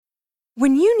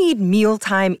When you need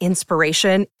mealtime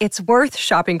inspiration, it's worth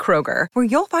shopping Kroger, where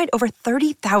you'll find over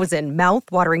 30,000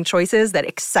 mouth-watering choices that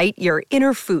excite your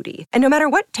inner foodie. And no matter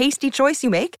what tasty choice you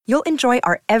make, you'll enjoy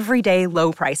our everyday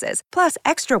low prices, plus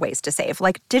extra ways to save,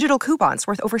 like digital coupons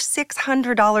worth over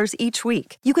 $600 each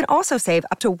week. You can also save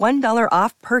up to $1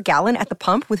 off per gallon at the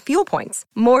pump with fuel points.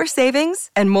 More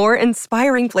savings and more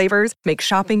inspiring flavors make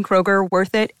shopping Kroger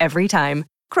worth it every time.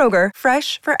 Kroger,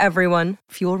 fresh for everyone.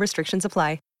 Fuel restrictions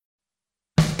apply.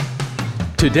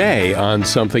 Today on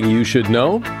Something You Should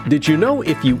Know, did you know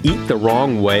if you eat the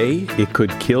wrong way, it could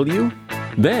kill you?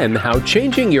 Then, how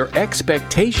changing your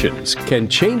expectations can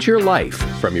change your life,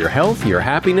 from your health, your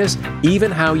happiness,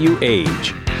 even how you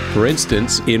age. For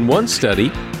instance, in one study,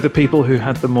 the people who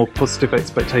had the more positive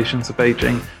expectations of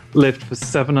aging lived for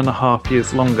 7.5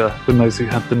 years longer than those who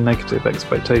had the negative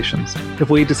expectations. If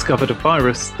we discovered a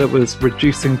virus that was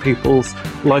reducing people's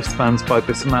lifespans by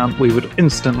this amount, we would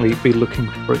instantly be looking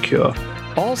for a cure.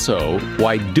 Also,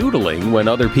 why doodling when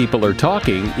other people are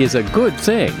talking is a good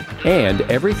thing, and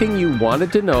everything you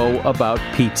wanted to know about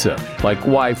pizza, like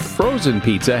why frozen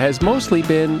pizza has mostly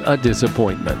been a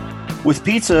disappointment. With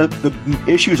pizza, the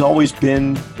issue's always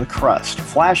been the crust.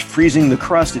 Flash freezing the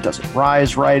crust, it doesn't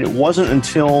rise right. It wasn't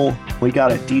until we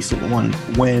got a decent one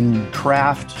when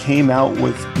Kraft came out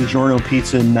with DiGiorno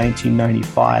pizza in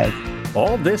 1995.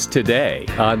 All this today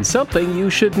on Something You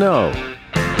Should Know.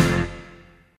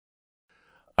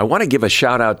 I want to give a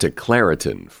shout out to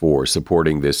Claritin for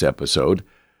supporting this episode.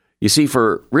 You see,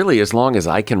 for really as long as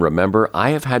I can remember,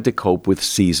 I have had to cope with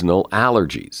seasonal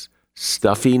allergies.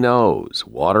 Stuffy nose,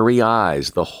 watery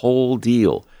eyes, the whole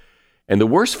deal. And the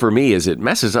worst for me is it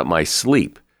messes up my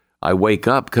sleep. I wake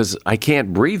up because I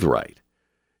can't breathe right.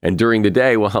 And during the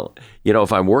day, well,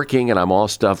 if I'm working and I'm all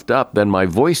stuffed up, then my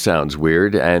voice sounds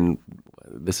weird, and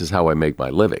this is how I make my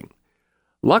living.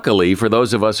 Luckily, for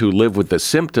those of us who live with the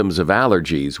symptoms of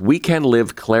allergies, we can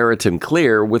live Claritin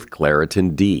Clear with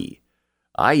Claritin D.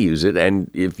 I use it,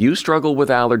 and if you struggle with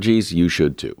allergies, you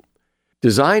should too.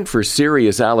 Designed for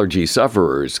serious allergy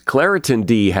sufferers, Claritin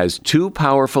D has 2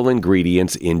 powerful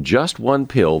ingredients in just one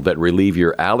pill that relieve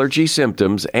your allergy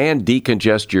symptoms and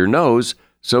decongest your nose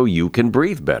so you can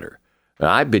breathe better.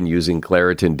 I've been using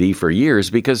Claritin D for years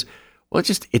because,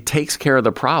 it takes care of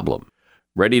the problem.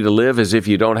 Ready to live as if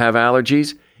you don't have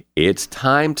allergies? It's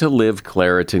time to live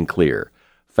Claritin Clear.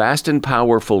 Fast and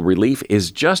powerful relief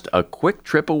is just a quick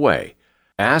trip away.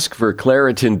 Ask for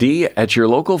Claritin D at your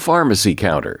local pharmacy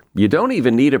counter. You don't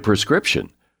even need a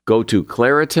prescription. Go to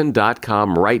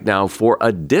Claritin.com right now for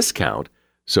a discount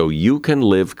so you can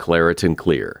live Claritin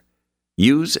Clear.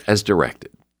 Use as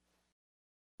directed.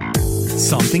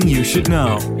 Something you should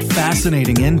know.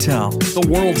 Fascinating intel, the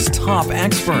world's top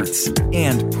experts,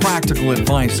 and practical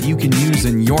advice you can use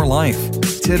in your life.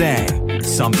 Today,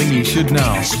 Something You Should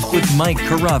Know with Mike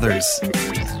Carruthers.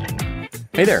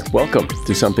 Hey there, welcome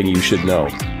to Something You Should Know.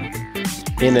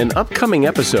 In an upcoming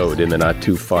episode in the not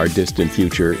too far distant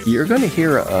future, you're going to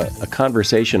hear a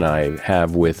conversation I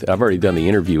have with, I've already done the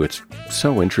interview, it's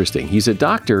so interesting. He's a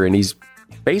doctor and he's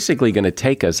basically going to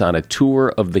take us on a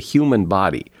tour of the human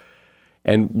body.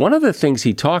 And one of the things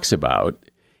he talks about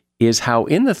is how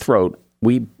in the throat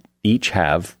we each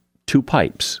have 2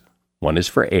 pipes. One is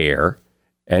for air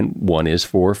and one is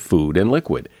for food and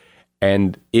liquid.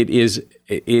 And it is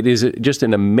just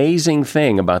an amazing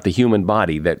thing about the human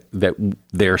body that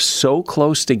they're so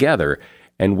close together,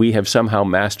 and we have somehow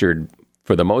mastered,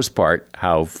 for the most part,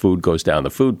 how food goes down the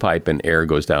food pipe and air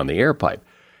goes down the air pipe.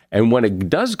 And when it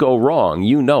does go wrong,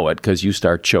 you know it because you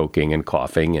start choking and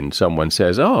coughing and someone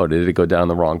says, oh, did it go down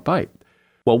the wrong pipe?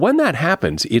 Well, when that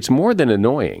happens, it's more than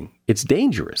annoying. It's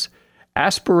dangerous.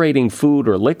 Aspirating food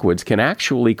or liquids can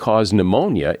actually cause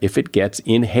pneumonia if it gets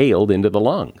inhaled into the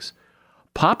lungs.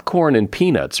 Popcorn and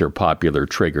peanuts are popular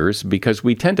triggers because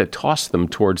we tend to toss them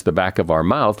towards the back of our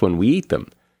mouth when we eat them.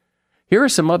 Here are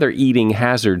some other eating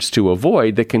hazards to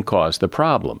avoid that can cause the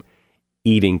problem.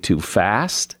 Eating too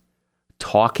fast,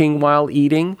 talking while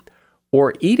eating,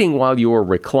 or eating while you are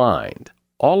reclined.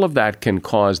 All of that can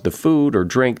cause the food or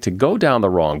drink to go down the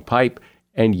wrong pipe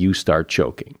and you start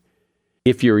choking.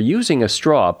 If you're using a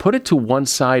straw, put it to one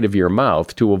side of your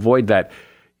mouth to avoid that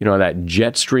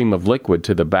jet stream of liquid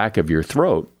to the back of your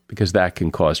throat, because that can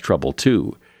cause trouble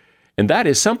too. And that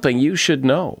is something you should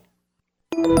know.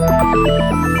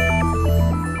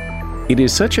 It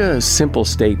is such a simple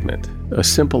statement, a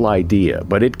simple idea,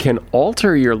 but it can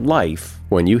alter your life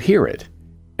when you hear it.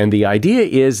 And the idea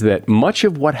is that much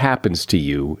of what happens to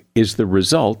you is the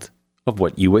result of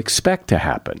what you expect to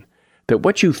happen. That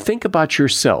what you think about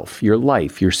yourself, your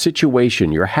life, your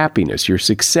situation, your happiness, your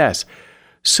success,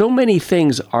 so many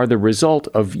things are the result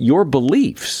of your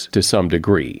beliefs to some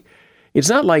degree. It's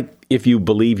not like if you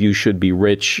believe you should be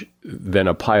rich, then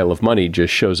a pile of money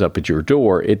just shows up at your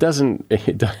door. It doesn't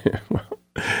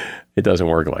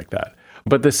work like that.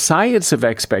 But the science of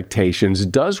expectations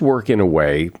does work in a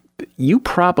way you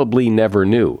probably never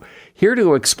knew. Here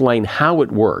to explain how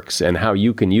it works and how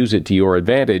you can use it to your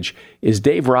advantage is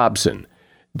Dave Robson.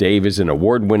 Dave is an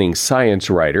award-winning science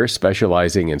writer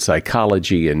specializing in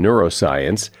psychology and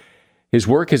neuroscience. His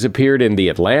work has appeared in The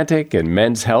Atlantic and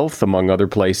Men's Health, among other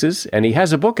places, and he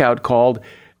has a book out called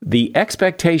The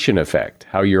Expectation Effect: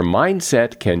 How Your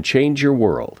Mindset Can Change Your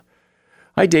World.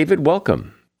 Hi, David.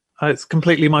 Welcome. It's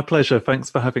completely my pleasure. Thanks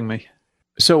for having me.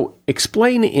 So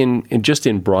explain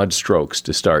in broad strokes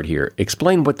to start here,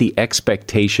 explain what the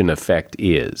expectation effect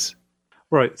is.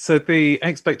 Right. So the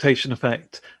expectation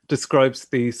effect describes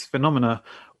these phenomena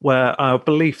where our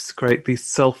beliefs create these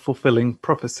self-fulfilling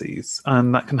prophecies.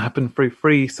 And that can happen through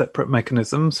three separate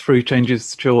mechanisms, through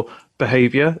changes to your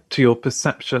behavior, to your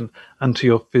perception, and to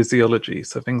your physiology.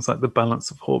 So things like the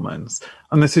balance of hormones.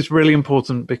 And this is really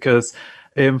important because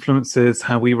it influences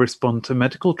how we respond to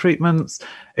medical treatments.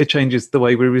 It changes the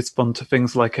way we respond to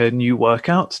things like a new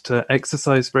workout, to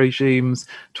exercise regimes,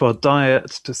 to our diet,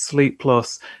 to sleep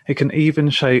loss. It can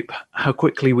even shape how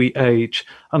quickly we age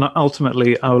and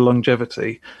ultimately our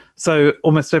longevity. So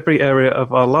almost every area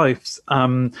of our lives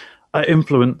are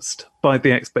influenced by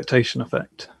the expectation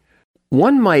effect.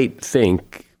 One might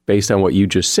think, based on what you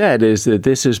just said, is that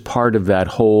this is part of that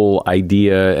whole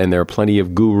idea, and there are plenty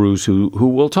of gurus who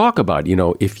will talk about,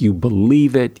 if you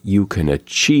believe it, you can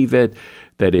achieve it,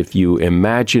 that if you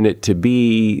imagine it to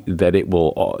be, that it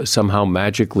will somehow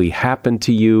magically happen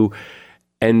to you.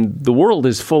 And the world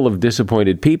is full of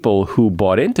disappointed people who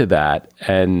bought into that,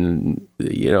 and,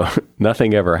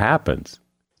 nothing ever happens.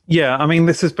 Yeah, I mean,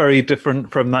 this is very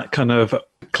different from that kind of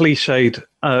cliched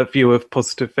view of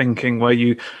positive thinking where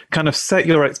you kind of set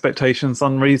your expectations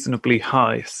unreasonably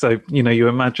high. So, you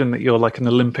imagine that you're like an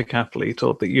Olympic athlete,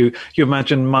 or that you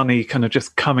imagine money kind of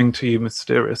just coming to you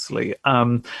mysteriously.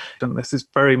 And this is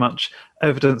very much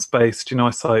evidence-based. I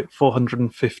cite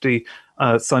 450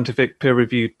 scientific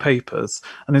peer-reviewed papers,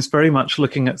 and it's very much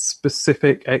looking at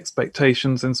specific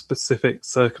expectations in specific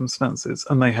circumstances,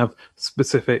 and they have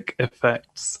specific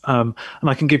effects. And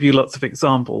I can give you lots of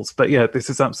examples, but yeah, this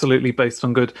is absolutely based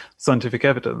on good scientific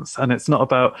evidence, and it's not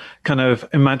about kind of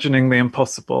imagining the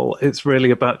impossible. It's really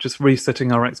about just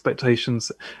resetting our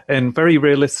expectations in very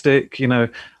realistic,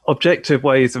 objective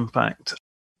ways, in fact.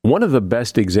 One of the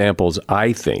best examples,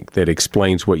 I think, that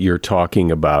explains what you're talking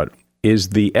about is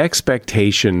the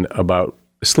expectation about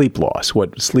sleep loss,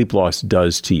 what sleep loss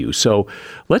does to you. So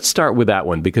let's start with that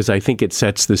one, because I think it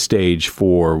sets the stage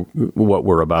for what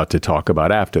we're about to talk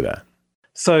about after that.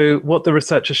 So what the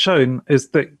research has shown is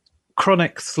that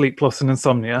chronic sleep loss and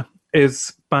insomnia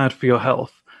is bad for your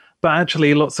health. But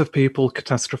actually, lots of people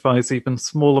catastrophize even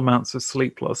small amounts of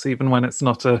sleep loss, even when it's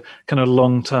not a kind of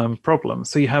long-term problem.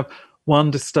 So you have one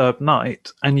disturbed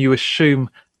night and you assume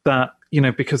that,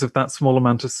 because of that small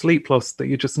amount of sleep loss, that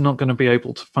you're just not going to be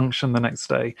able to function the next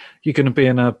day. You're going to be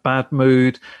in a bad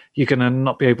mood. You're going to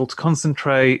not be able to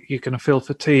concentrate. You're going to feel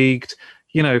fatigued.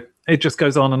 It just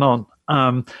goes on and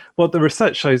on. What the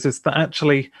research shows is that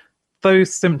actually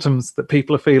those symptoms that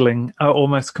people are feeling are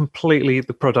almost completely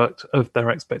the product of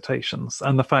their expectations,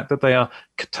 and the fact that they are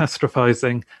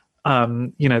catastrophizing,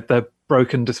 their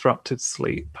broken, disrupted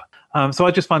sleep. So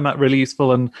I just find that really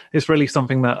useful, and it's really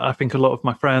something that I think a lot of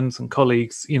my friends and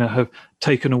colleagues, have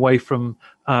taken away from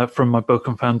my book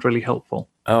and found really helpful.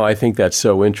 Oh, I think that's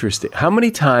so interesting. How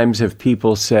many times have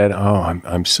people said,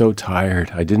 I'm so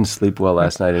tired. I didn't sleep well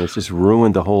last night, and it's just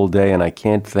ruined the whole day, and I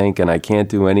can't think, and I can't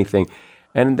do anything.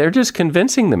 And they're just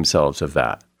convincing themselves of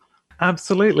that.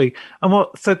 Absolutely. And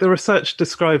so the research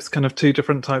describes kind of two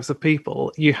different types of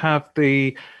people. You have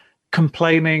the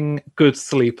complaining good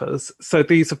sleepers. So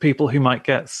these are people who might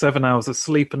get 7 hours of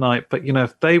sleep a night, but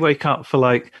if they wake up for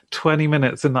like 20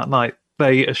 minutes in that night,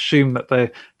 they assume that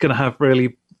they're going to have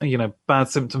really bad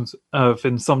symptoms of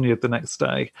insomnia the next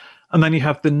day. And then you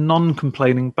have the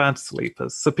non-complaining bad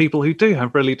sleepers, so people who do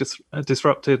have really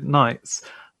disrupted nights,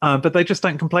 but they just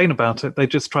don't complain about it. They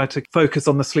just try to focus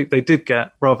on the sleep they did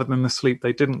get rather than the sleep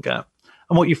they didn't get.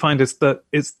 And what you find is that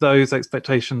it's those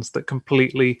expectations that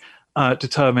completely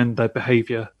determine their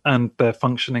behavior and their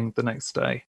functioning the next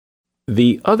day.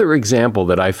 The other example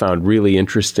that I found really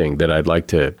interesting that I'd like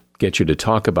to get you to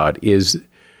talk about is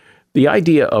the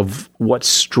idea of what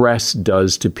stress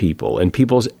does to people and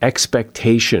people's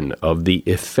expectation of the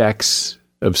effects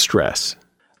of stress.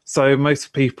 So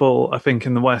most people, I think,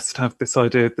 in the West have this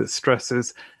idea that stress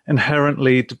is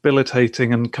inherently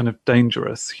debilitating and kind of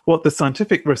dangerous. What the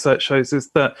scientific research shows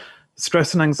is that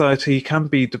stress and anxiety can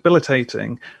be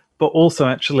debilitating, but also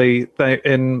actually they,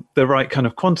 in the right kind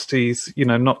of quantities,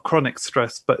 not chronic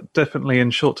stress, but definitely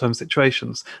in short-term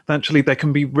situations, actually they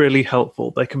can be really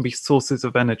helpful. They can be sources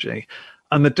of energy.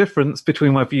 And the difference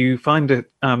between whether you find it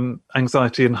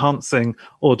anxiety enhancing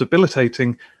or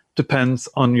debilitating depends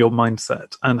on your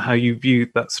mindset and how you view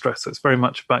that stress. So it's very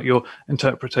much about your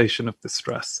interpretation of the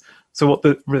stress. So what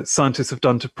the scientists have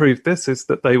done to prove this is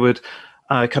that they would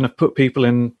kind of put people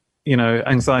in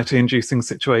anxiety-inducing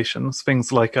situations,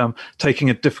 things like taking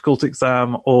a difficult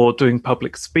exam or doing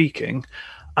public speaking.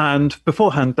 And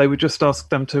beforehand, they would just ask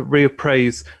them to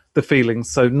reappraise the feelings,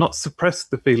 so not suppress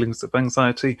the feelings of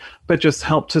anxiety, but just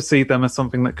help to see them as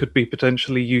something that could be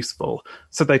potentially useful.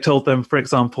 So they told them, for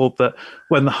example, that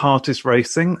when the heart is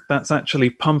racing, that's actually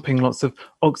pumping lots of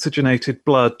oxygenated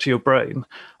blood to your brain,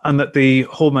 and that the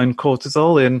hormone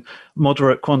cortisol in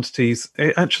moderate quantities,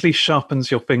 it actually sharpens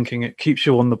your thinking, it keeps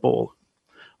you on the ball.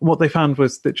 And what they found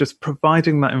was that just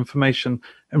providing that information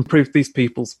improved these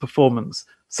people's performance,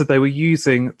 so they were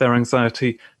using their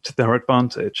anxiety to their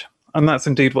advantage. And that's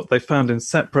indeed what they found in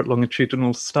separate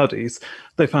longitudinal studies.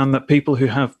 They found that people who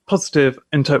have positive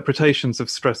interpretations of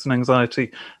stress and anxiety,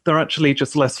 they're actually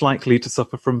just less likely to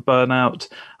suffer from burnout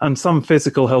and some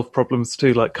physical health problems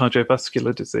too, like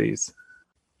cardiovascular disease.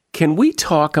 Can we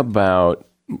talk about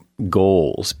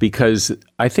goals? Because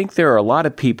I think there are a lot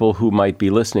of people who might be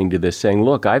listening to this saying,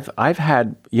 look, I've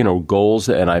had, goals,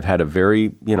 and I've had a very,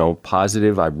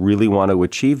 positive, I really want to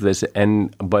achieve this,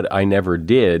 but I never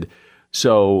did.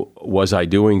 So was I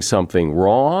doing something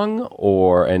wrong,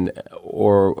 or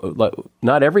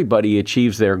not everybody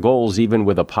achieves their goals even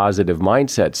with a positive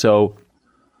mindset. So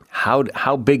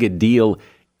how big a deal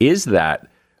is that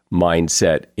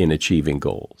mindset in achieving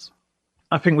goals?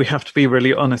 I think we have to be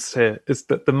really honest here, is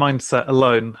that the mindset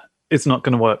alone is not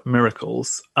going to work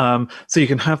miracles. So you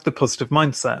can have the positive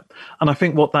mindset. And I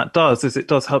think what that does is it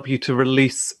does help you to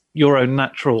release your own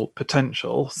natural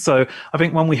potential. So I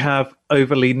think when we have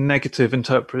overly negative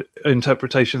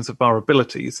interpretations of our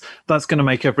abilities, that's going to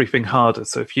make everything harder.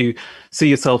 So if you see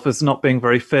yourself as not being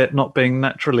very fit, not being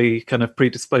naturally kind of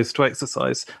predisposed to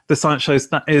exercise, the science shows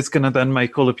that is going to then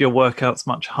make all of your workouts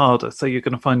much harder. So you're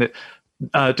going to find it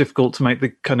difficult to make the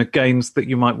kind of gains that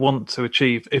you might want to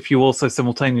achieve if you also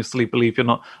simultaneously believe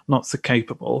you're not so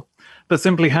capable. But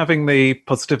simply having the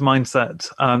positive mindset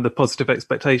and the positive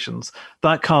expectations,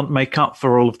 that can't make up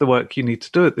for all of the work you need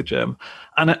to do at the gym.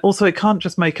 And it can't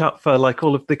just make up for like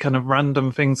all of the kind of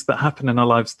random things that happen in our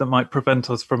lives that might prevent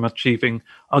us from achieving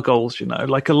our goals.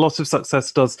 Like a lot of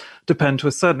success does depend to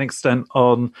a certain extent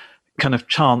on kind of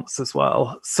chance as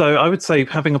well. So I would say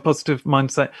having a positive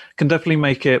mindset can definitely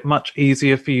make it much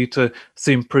easier for you to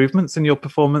see improvements in your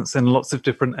performance in lots of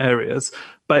different areas.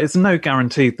 But it's no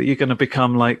guarantee that you're going to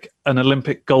become like an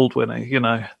Olympic gold winner.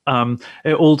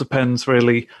 It all depends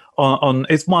really on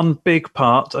it's one big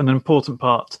part, an important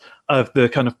part of the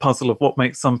kind of puzzle of what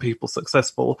makes some people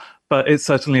successful, but it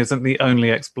certainly isn't the only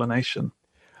explanation.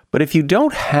 But if you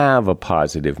don't have a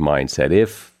positive mindset,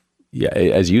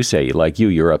 as you say, like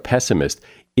you're a pessimist,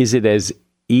 is it as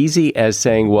easy as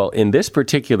saying, well, in this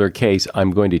particular case,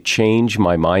 I'm going to change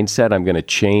my mindset, I'm going to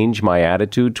change my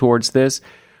attitude towards this?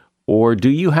 Or do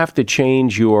you have to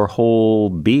change your whole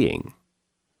being?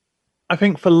 I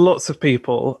think for lots of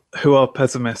people who are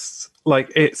pessimists,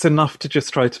 like it's enough to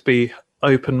just try to be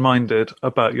open-minded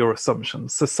about your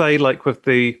assumptions. So say like with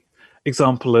the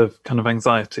example of kind of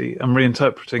anxiety and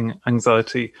reinterpreting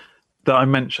anxiety that I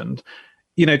mentioned,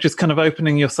 just kind of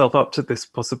opening yourself up to this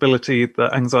possibility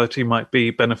that anxiety might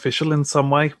be beneficial in some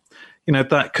way,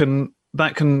 that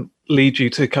can lead you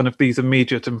to kind of these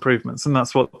immediate improvements. And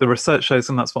that's what the research shows,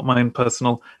 and that's what my own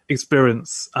personal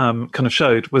experience kind of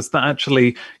showed, was that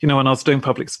actually, when I was doing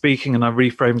public speaking and I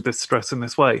reframed this stress in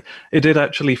this way, it did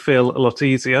actually feel a lot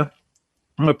easier.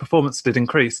 My performance did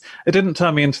increase. It didn't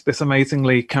turn me into this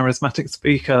amazingly charismatic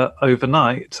speaker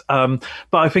overnight, but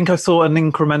I think I saw an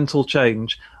incremental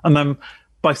change. And then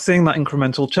by seeing that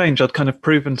incremental change, I'd kind of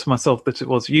proven to myself that it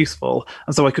was useful.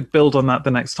 And so I could build on that the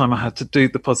next time I had to do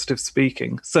the positive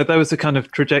speaking. So there was a kind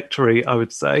of trajectory, I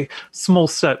would say, small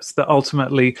steps that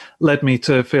ultimately led me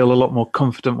to feel a lot more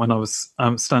confident when I was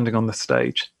standing on the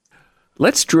stage.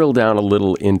 Let's drill down a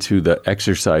little into the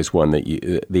exercise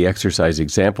the exercise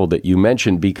example that you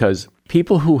mentioned, because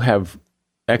people who have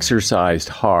exercised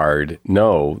hard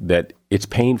know that it's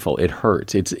painful, it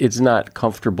hurts, it's not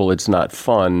comfortable, it's not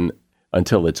fun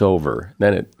until it's over.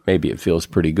 Then maybe it feels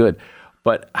pretty good.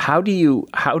 But how do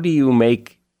you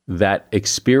make that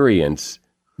experience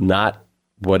not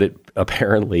what it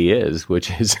apparently is,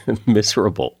 which is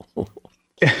miserable.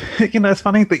 It's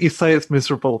funny that you say it's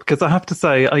miserable, because I have to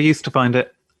say I used to find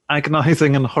it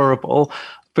agonizing and horrible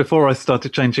before I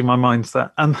started changing my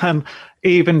mindset. And then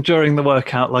even during the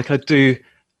workout, I do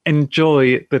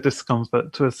enjoy the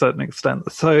discomfort to a certain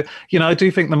extent. So, I do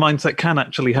think the mindset can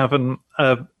actually have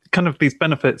kind of these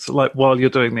benefits, while you're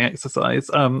doing the exercise,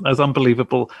 as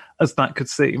unbelievable as that could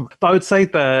seem. But I would say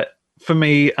that for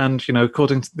me, and,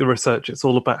 according to the research, it's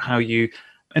all about how you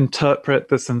interpret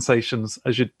the sensations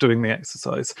as you're doing the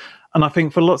exercise. And I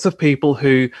think for lots of people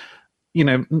who,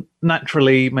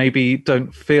 naturally maybe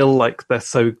don't feel like they're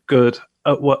so good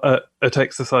at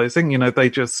exercising,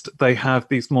 they have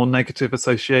these more negative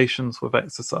associations with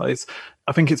exercise.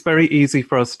 I think it's very easy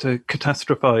for us to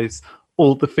catastrophize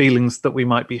all the feelings that we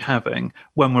might be having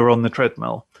when we're on the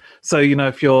treadmill. So,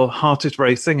 if your heart is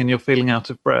racing and you're feeling out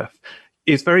of breath,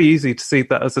 it's very easy to see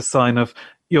that as a sign of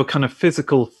your kind of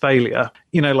physical failure.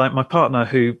 Like my partner,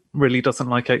 who really doesn't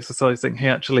like exercising, he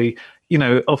actually,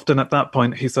 often at that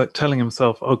point, he's telling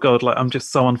himself, oh God, I'm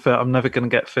just so unfit, I'm never going to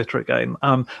get fitter again.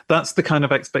 That's the kind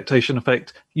of expectation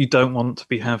effect you don't want to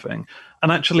be having.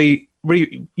 And actually,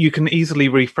 you can easily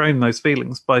reframe those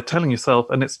feelings by telling yourself,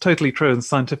 and it's totally true and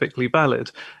scientifically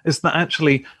valid, is that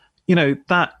actually,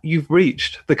 that you've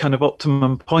reached the kind of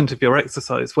optimum point of your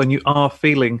exercise when you are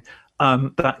feeling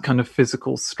that kind of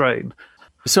physical strain.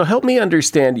 So help me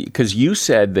understand, because you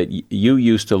said that you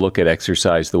used to look at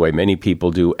exercise the way many people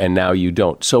do, and now you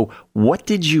don't. So what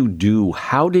did you do?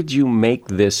 How did you make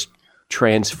this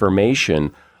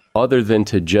transformation other than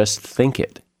to just think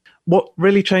it? What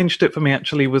really changed it for me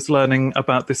actually was learning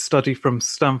about this study from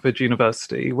Stanford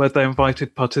University, where they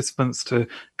invited participants to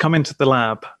come into the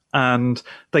lab and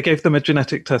they gave them a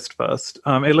genetic test first.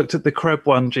 It looked at the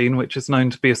CREB1 gene, which is known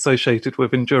to be associated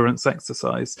with endurance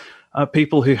exercise.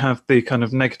 People who have the kind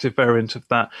of negative variant of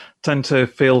that tend to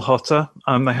feel hotter.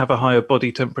 They have a higher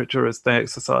body temperature as they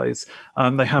exercise.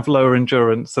 They have lower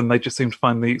endurance, and they just seem to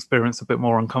find the experience a bit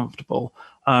more uncomfortable.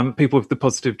 People with the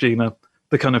positive gene are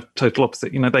the kind of total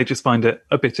opposite. They just find it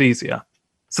a bit easier.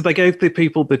 So they gave the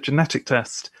people the genetic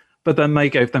test, but then they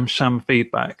gave them sham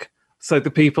feedback. So the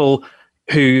people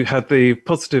who had the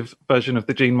positive version of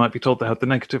the gene might be told they had the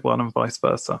negative one, and vice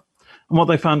versa. And what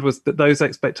they found was that those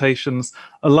expectations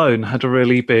alone had a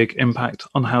really big impact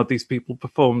on how these people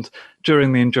performed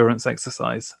during the endurance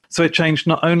exercise. So it changed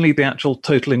not only the actual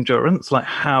total endurance, like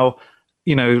how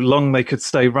long they could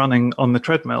stay running on the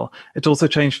treadmill, it also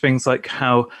changed things like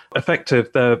how effective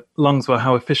their lungs were,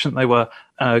 how efficient they were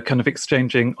kind of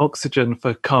exchanging oxygen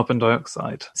for carbon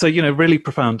dioxide. So, really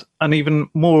profound. And even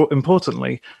more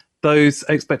importantly, those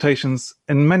expectations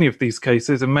in many of these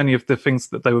cases and many of the things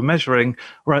that they were measuring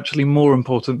were actually more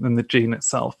important than the gene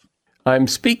itself. I'm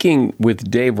speaking with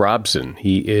Dave Robson.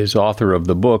 He is author of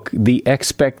the book, The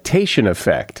Expectation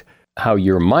Effect, How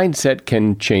Your Mindset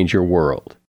Can Change Your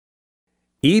World.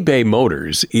 eBay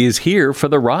Motors is here for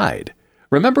the ride.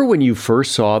 Remember when you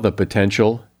first saw the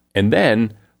potential? And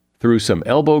then, through some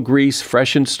elbow grease,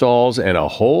 fresh installs, and a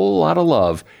whole lot of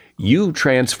love, you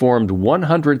transformed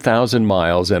 100,000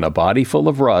 miles and a body full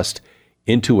of rust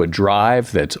into a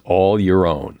drive that's all your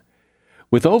own.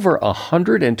 With over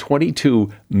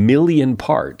 122 million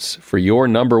parts for your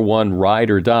number one ride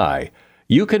or die,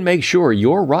 you can make sure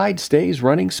your ride stays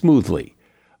running smoothly.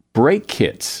 Brake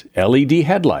kits, LED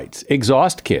headlights,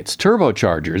 exhaust kits,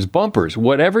 turbochargers, bumpers,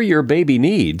 whatever your baby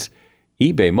needs,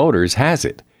 eBay Motors has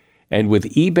it. And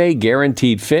with eBay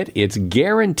Guaranteed Fit, it's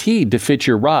guaranteed to fit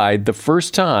your ride the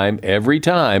first time, every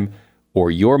time,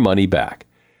 or your money back.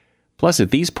 Plus,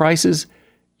 at these prices,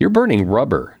 you're burning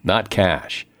rubber, not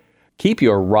cash. Keep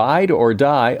your ride or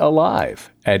die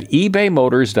alive at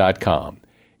ebaymotors.com.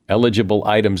 Eligible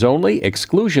items only,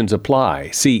 exclusions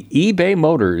apply. See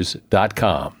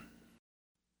ebaymotors.com.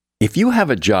 If you have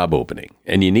a job opening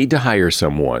and you need to hire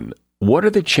someone, what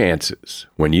are the chances,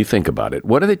 when you think about it,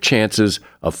 what are the chances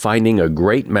of finding a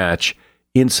great match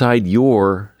inside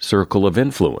your circle of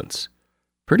influence?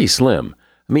 Pretty slim.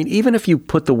 I mean, even if you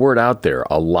put the word out there,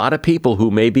 a lot of people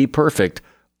who may be perfect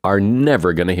are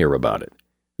never going to hear about it.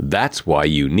 That's why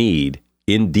you need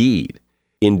Indeed.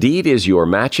 Indeed is your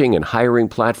matching and hiring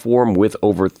platform with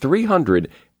over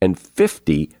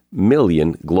 350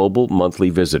 million global monthly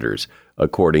visitors,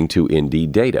 according to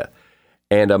Indeed data,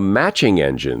 and a matching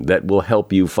engine that will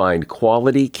help you find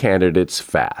quality candidates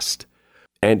fast.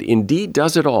 And Indeed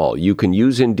does it all. You can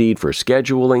use Indeed for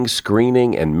scheduling,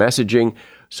 screening, and messaging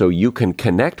so you can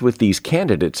connect with these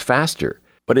candidates faster.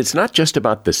 But it's not just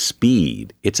about the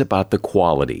speed, it's about the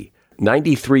quality.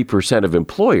 93% of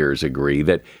employers agree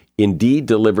that Indeed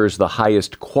delivers the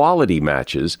highest quality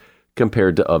matches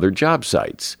compared to other job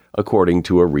sites, according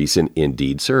to a recent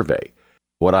Indeed survey.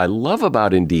 What I love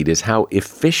about Indeed is how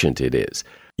efficient it is.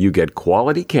 You get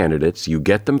quality candidates, you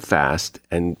get them fast,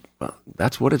 and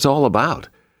that's what it's all about.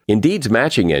 Indeed's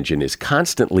matching engine is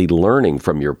constantly learning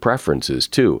from your preferences,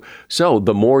 too. So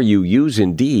the more you use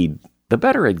Indeed, the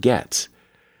better it gets.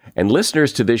 And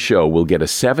listeners to this show will get a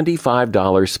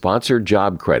 $75 sponsored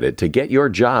job credit to get your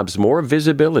jobs more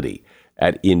visibility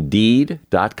at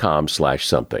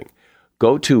Indeed.com/something.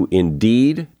 Go to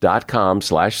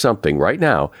Indeed.com/something right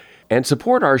now and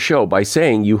support our show by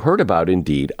saying you heard about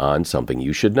Indeed on Something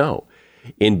You Should Know.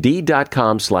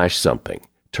 Indeed.com/something.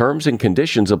 Terms and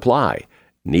conditions apply.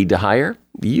 Need to hire?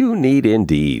 You need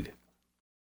Indeed.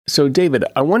 So, David,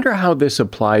 I wonder how this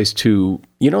applies to,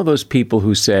 those people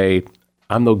who say,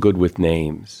 I'm no good with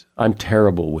names. I'm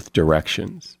terrible with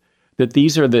directions. That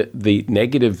these are the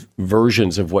negative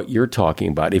versions of what you're talking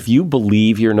about. If you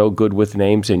believe you're no good with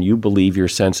names and you believe your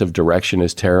sense of direction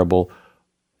is terrible,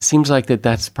 it seems like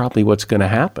that's probably what's going to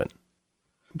happen.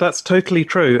 That's totally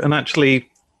true. And actually,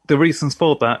 the reasons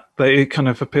for that, it kind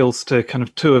of appeals to kind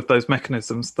of two of those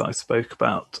mechanisms that I spoke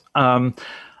about.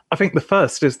 I think the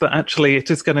first is that actually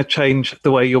it is going to change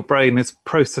the way your brain is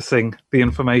processing the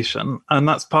information. And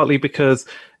that's partly because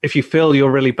if you feel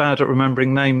you're really bad at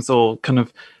remembering names or kind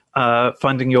of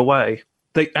finding your way,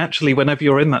 that actually whenever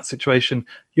you're in that situation,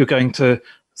 you're going to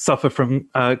suffer from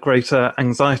greater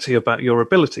anxiety about your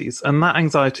abilities. And that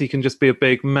anxiety can just be a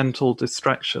big mental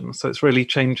distraction. So it's really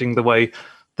changing the way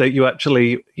that you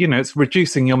actually, it's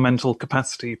reducing your mental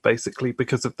capacity basically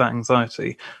because of that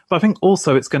anxiety. But I think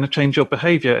also it's going to change your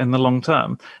behavior in the long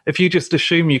term. If you just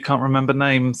assume you can't remember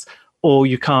names or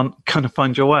you can't kind of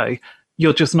find your way,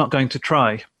 you're just not going to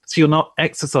try. So you're not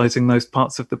exercising those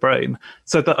parts of the brain,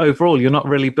 so that overall you're not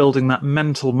really building that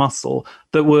mental muscle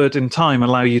that would in time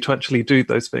allow you to actually do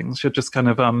those things. You're just kind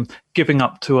of giving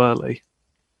up too early.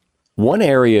 One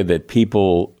area that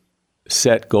people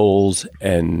set goals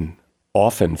and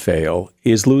often fail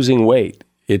is losing weight.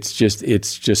 It's just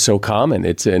so common.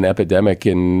 It's an epidemic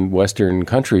in Western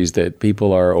countries that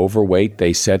people are overweight.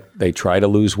 They try to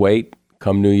lose weight.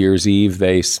 Come New Year's Eve,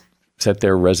 they set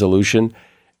their resolution.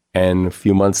 And a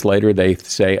few months later, they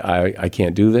say, I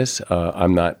can't do this.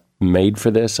 I'm not made for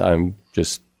this. I'm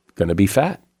just going to be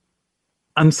fat.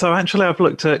 And so actually, I've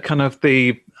looked at kind of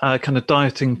the kind of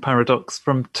dieting paradox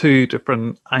from two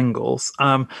different angles.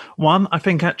 One, I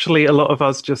think actually a lot of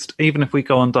us just, even if we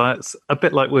go on diets, a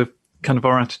bit like with kind of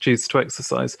our attitudes to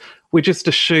exercise, we just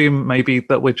assume maybe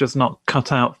that we're just not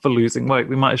cut out for losing weight.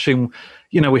 We might assume,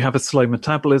 we have a slow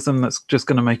metabolism that's just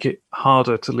going to make it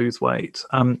harder to lose weight.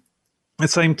 The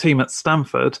same team at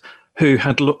Stanford, who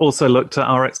had also looked at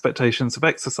our expectations of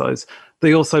exercise,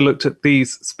 they also looked at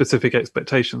these specific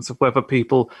expectations of whether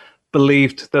people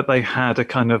believed that they had a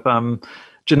kind of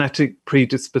genetic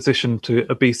predisposition to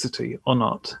obesity or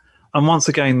not. And once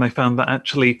again, they found that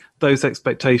actually those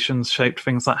expectations shaped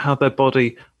things like how their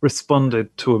body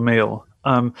responded to a meal.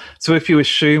 So if you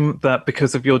assume that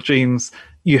because of your genes,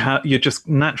 you're just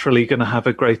naturally going to have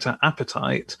a greater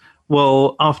appetite,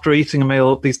 well, after eating a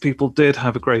meal, these people did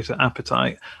have a greater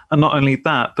appetite. And not only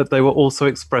that, but they were also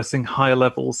expressing higher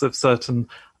levels of certain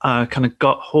kind of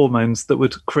gut hormones that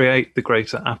would create the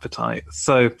greater appetite.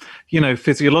 So,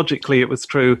 physiologically it was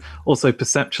true. Also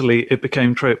perceptually, it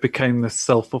became true. It became this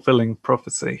self-fulfilling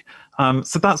prophecy.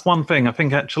 So that's one thing. I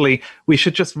think actually we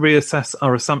should just reassess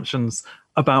our assumptions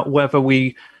about whether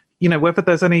whether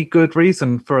there's any good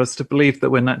reason for us to believe that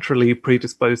we're naturally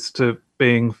predisposed to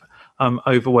being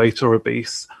overweight or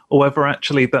obese, or whether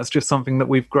actually that's just something that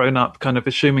we've grown up kind of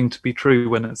assuming to be true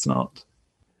when it's not.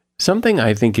 Something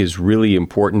I think is really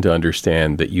important to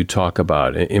understand that you talk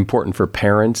about, important for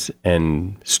parents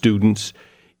and students,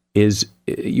 is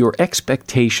your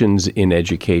expectations in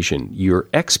education, your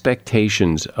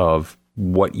expectations of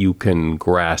what you can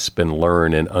grasp and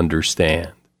learn and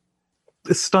understand.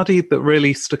 The study that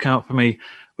really stuck out for me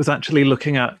was actually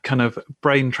looking at kind of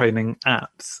brain training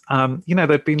apps.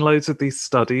 There've been loads of these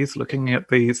studies looking at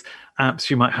these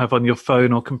apps you might have on your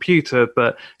phone or computer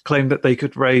that claim that they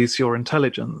could raise your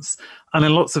intelligence. And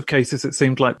in lots of cases, it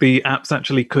seemed like the apps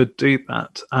actually could do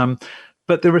that.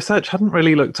 But the research hadn't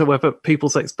really looked at whether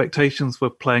people's expectations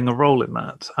were playing a role in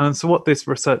that. And so what this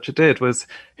researcher did was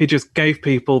he just gave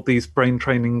people these brain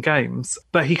training games,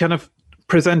 but he kind of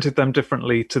presented them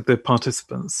differently to the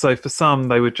participants. So for some,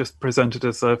 they were just presented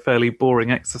as a fairly boring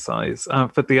exercise.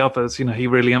 For the others, he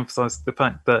really emphasized the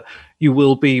fact that you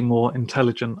will be more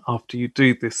intelligent after you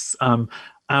do this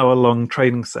hour-long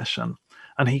training session.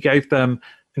 And he gave them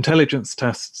intelligence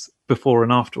tests before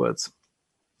and afterwards.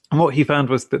 And what he found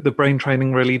was that the brain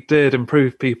training really did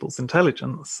improve people's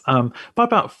intelligence by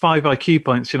about 5 IQ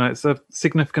points. It's a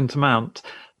significant amount,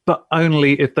 but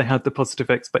only if they had the positive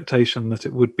expectation that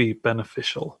it would be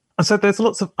beneficial. And so there's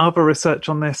lots of other research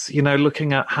on this,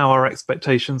 looking at how our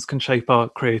expectations can shape our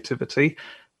creativity.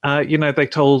 They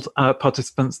told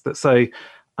participants that, say,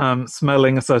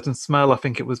 smelling a certain smell, I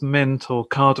think it was mint or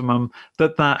cardamom,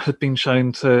 that had been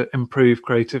shown to improve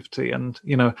creativity. And,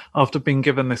 after being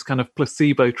given this kind of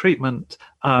placebo treatment,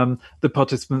 the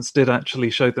participants did actually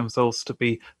show themselves to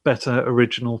be better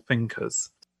original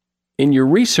thinkers. In your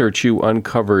research, you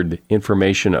uncovered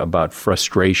information about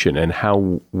frustration and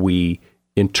how we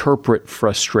interpret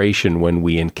frustration when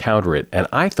we encounter it. And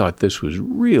I thought this was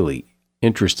really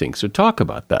interesting. So talk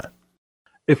about that.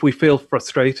 If we feel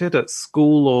frustrated at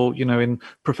school or, in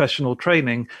professional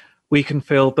training, we can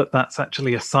feel that that's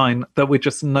actually a sign that we're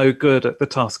just no good at the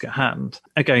task at hand.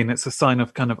 Again, it's a sign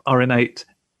of kind of our innate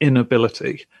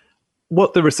inability.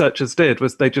 What the researchers did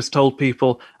was they just told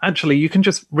people, actually, you can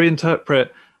just reinterpret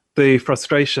the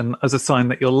frustration as a sign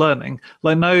that you're learning.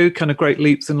 Like, no kind of great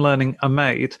leaps in learning are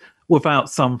made without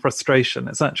some frustration.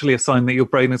 It's actually a sign that your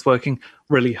brain is working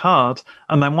really hard.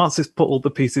 And then once it's put all the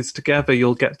pieces together,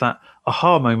 you'll get that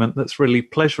aha moment that's really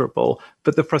pleasurable.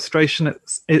 But the frustration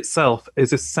itself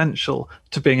is essential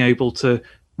to being able to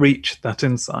reach that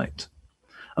insight.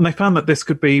 And they found that this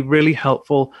could be really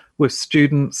helpful with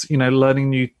students, learning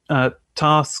new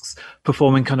tasks,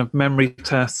 performing kind of memory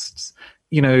tests.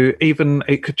 Even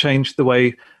it could change the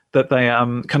way that they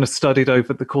kind of studied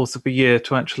over the course of a year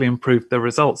to actually improve their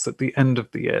results at the end of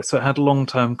the year. So it had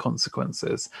long-term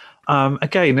consequences.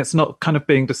 Again, it's not kind of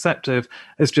being deceptive.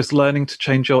 It's just learning to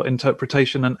change your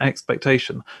interpretation and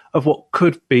expectation of what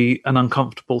could be an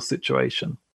uncomfortable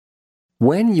situation.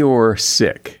 When you're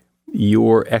sick,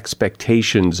 your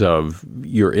expectations of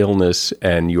your illness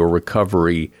and your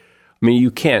recovery, I mean,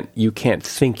 you can't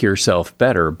think yourself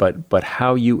better, but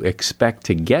how you expect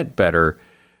to get better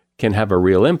can have a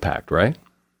real impact, right?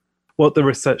 What the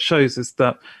research shows is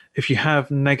that if you have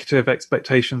negative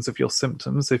expectations of your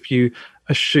symptoms, if you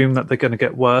assume that they're going to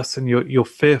get worse and you're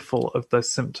fearful of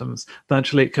those symptoms, then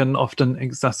actually it can often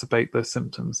exacerbate those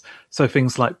symptoms. So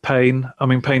things like pain,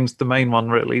 pain's the main one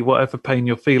really. Whatever pain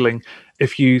you're feeling,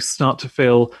 if you start to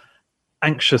feel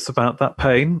anxious about that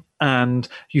pain and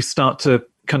you start to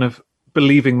kind of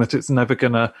believing that it's never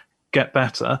going to get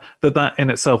better, that in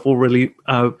itself will really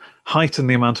heighten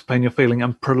the amount of pain you're feeling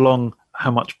and prolong how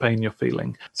much pain you're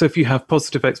feeling. So if you have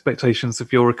positive expectations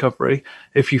of your recovery,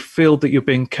 if you feel that you're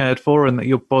being cared for and that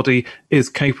your body is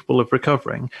capable of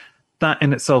recovering, that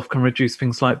in itself can reduce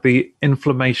things like the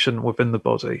inflammation within the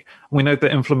body. We know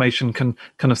that inflammation can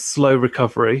kind of slow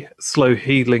recovery, slow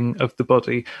healing of the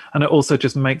body, and it also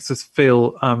just makes us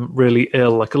feel really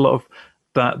ill, like a lot of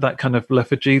that kind of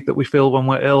lethargy that we feel when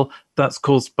we're ill, that's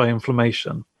caused by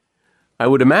inflammation. I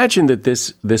would imagine that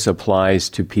this applies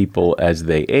to people as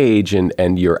they age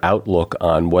and your outlook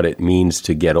on what it means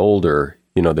to get older.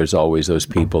 There's always those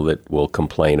people that will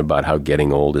complain about how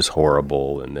getting old is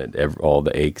horrible and that all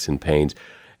the aches and pains.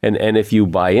 And if you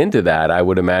buy into that, I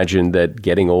would imagine that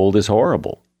getting old is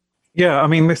horrible. Yeah,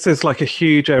 this is like a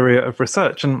huge area of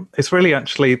research, and it's really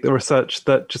actually the research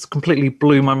that just completely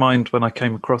blew my mind when I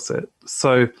came across it.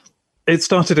 So it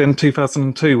started in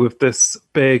 2002 with this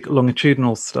big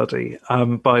longitudinal study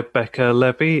by Becca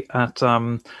Levy at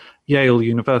Yale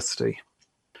University.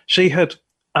 She had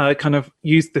kind of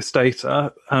used this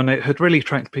data, and it had really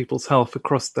tracked people's health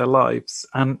across their lives.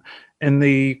 And in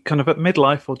the kind of at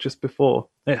midlife or just before,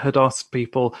 it had asked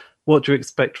people, what do you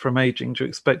expect from aging? Do you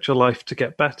expect your life to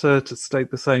get better, to stay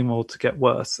the same, or to get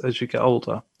worse as you get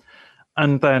older?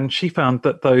 And then she found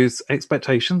that those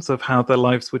expectations of how their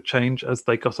lives would change as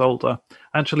they got older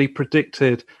actually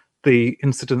predicted the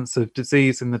incidence of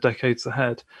disease in the decades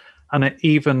ahead. And it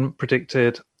even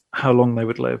predicted how long they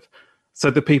would live.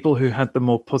 So the people who had the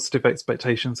more positive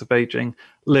expectations of aging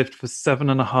lived for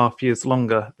 7.5 years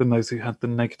longer than those who had the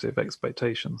negative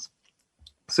expectations.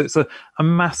 So it's a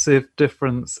massive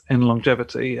difference in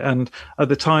longevity. And at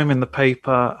the time in the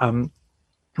paper,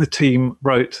 the team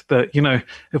wrote that,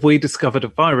 if we discovered a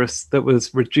virus that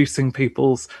was reducing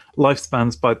people's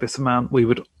lifespans by this amount, we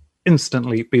would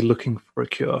instantly be looking for a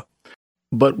cure.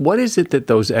 But what is it that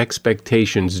those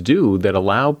expectations do that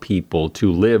allow people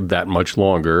to live that much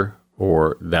longer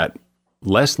or that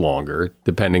less longer,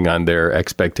 depending on their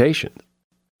expectations?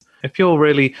 If you're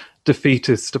really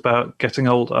defeatist about getting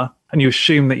older and you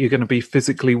assume that you're going to be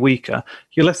physically weaker,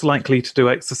 you're less likely to do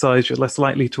exercise, you're less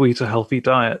likely to eat a healthy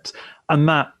diet. And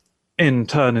that, in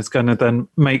turn, is going to then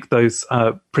make those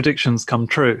predictions come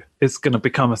true. It's going to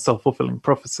become a self-fulfilling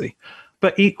prophecy.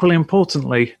 But equally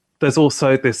importantly, there's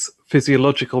also this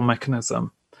physiological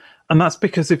mechanism. And that's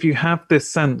because if you have this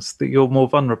sense that you're more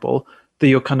vulnerable, that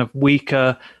you're kind of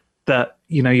weaker, that,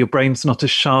 your brain's not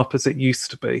as sharp as it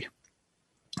used to be,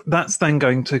 that's then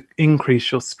going to increase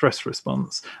your stress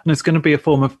response. And it's going to be a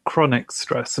form of chronic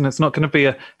stress. And it's not going to be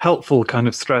a helpful kind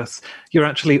of stress. You're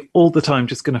actually all the time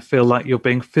just going to feel like you're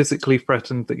being physically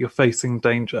threatened, that you're facing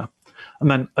danger.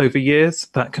 And then over years,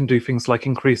 that can do things like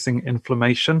increasing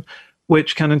inflammation,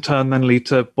 which can in turn then lead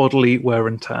to bodily wear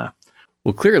and tear.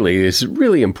 Well, clearly, it's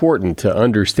really important to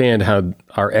understand how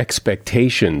our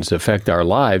expectations affect our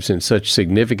lives in such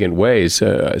significant ways.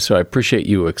 So I appreciate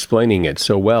you explaining it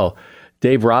so well.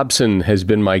 Dave Robson has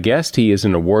been my guest. He is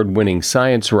an award-winning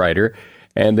science writer,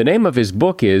 and the name of his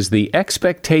book is The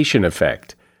Expectation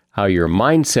Effect: How Your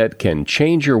Mindset Can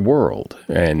Change Your World.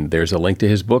 And there's a link to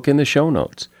his book in the show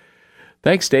notes.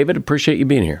 Thanks, David. Appreciate you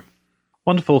being here.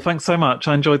 Wonderful. Thanks so much.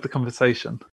 I enjoyed the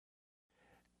conversation.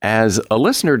 As a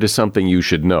listener to Something You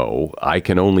Should Know, I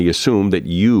can only assume that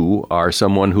you are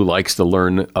someone who likes to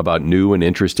learn about new and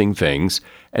interesting things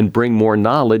and bring more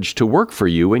knowledge to work for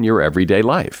you in your everyday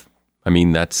life. I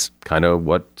mean, that's kind of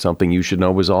what Something You Should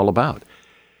Know is all about.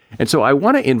 And so I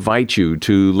want to invite you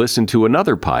to listen to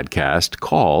another podcast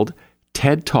called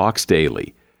TED Talks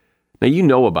Daily. Now, you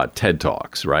know about TED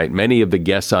Talks, right? Many of the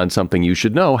guests on Something You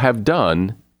Should Know have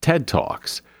done TED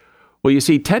Talks. Well, you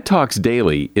see, TED Talks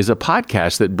Daily is a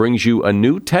podcast that brings you a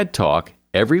new TED Talk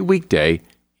every weekday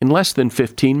in less than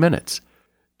 15 minutes.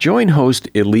 Join host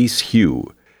Elise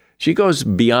Hu. She goes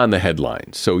beyond the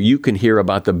headlines, so you can hear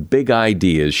about the big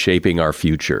ideas shaping our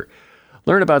future.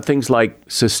 Learn about things like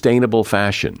sustainable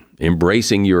fashion,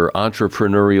 embracing your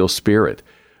entrepreneurial spirit,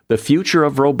 the future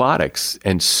of robotics,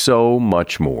 and so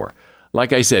much more.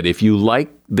 Like I said, if you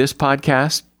like this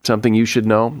podcast, Something You Should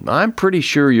Know, I'm pretty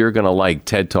sure you're going to like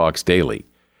TED Talks Daily.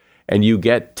 And you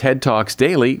get TED Talks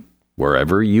Daily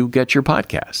wherever you get your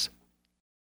podcasts.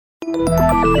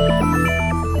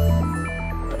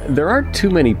 There aren't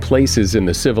too many places in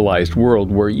the civilized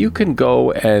world where you can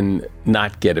go and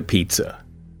not get a pizza.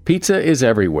 Pizza is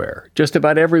everywhere. Just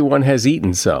about everyone has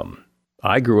eaten some.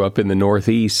 I grew up in the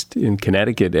Northeast in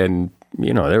Connecticut, and,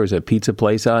 there was a pizza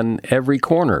place on every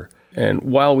corner. And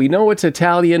while we know it's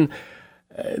Italian,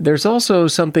 there's also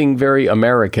something very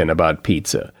American about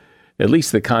pizza, at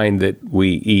least the kind that we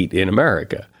eat in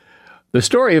America. The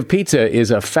story of pizza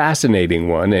is a fascinating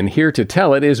one, and here to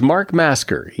tell it is Mark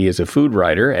Masker. He is a food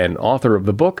writer and author of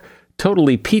the book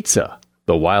Totally Pizza: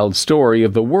 The Wild Story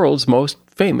of the World's Most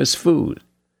Famous Food.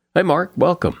 Hi, Mark.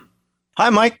 Welcome. Hi,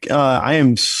 Mike. I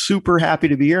am super happy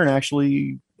to be here and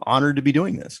actually honored to be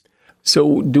doing this.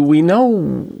 So do we know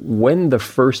when the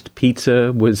first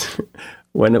pizza was,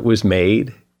 when it was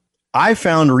made? I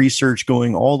found research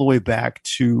going all the way back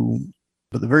to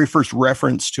the very first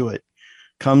reference to it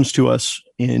comes to us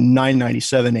in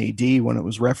 997 AD when it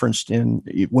was referenced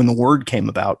when the word came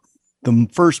about. The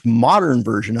first modern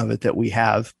version of it that we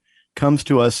have comes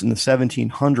to us in the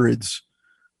 1700s.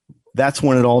 That's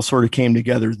when it all sort of came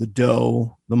together, the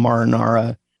dough, the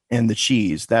marinara, and the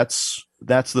cheese. That's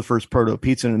the first proto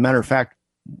pizza. And as a matter of fact,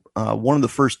 one of the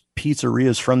first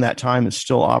pizzerias from that time is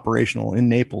still operational in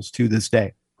Naples to this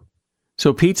day.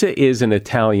 So pizza is an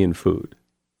Italian food.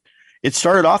 It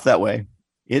started off that way.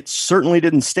 It certainly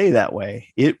didn't stay that way.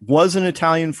 It was an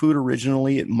Italian food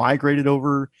originally. It migrated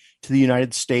over to the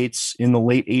United States in the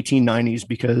late 1890s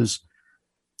because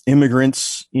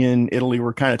immigrants in Italy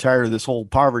were kind of tired of this whole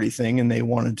poverty thing, and they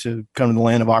wanted to come to the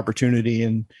land of opportunity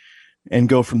and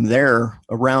go from there.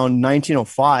 Around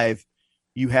 1905,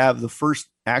 you have the first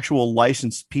actual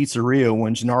licensed pizzeria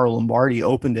when Gennaro Lombardi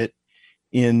opened it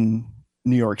in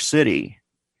New York City.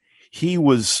 He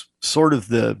was sort of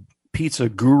the pizza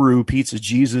guru, pizza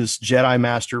Jesus, Jedi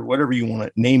master, whatever you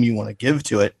want to give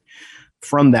to it.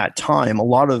 From that time, a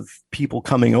lot of people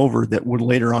coming over that would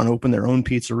later on open their own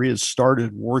pizzerias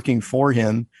started working for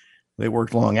him. They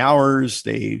worked long hours.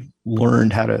 They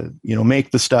learned how to,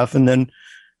 make the stuff, and then,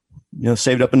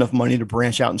 saved up enough money to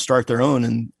branch out and start their own.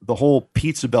 And the whole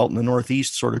pizza belt in the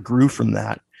Northeast sort of grew from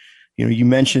that. You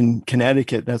mentioned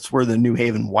Connecticut. That's where the New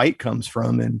Haven White comes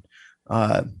from. And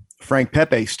Frank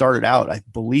Pepe started out, I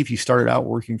believe he started out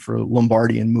working for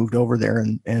Lombardi and moved over there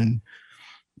and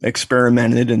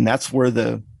experimented. And that's where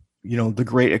the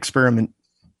great experiment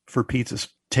for pizzas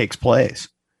takes place.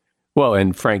 Well,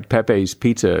 and Frank Pepe's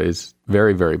pizza is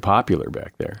very, very popular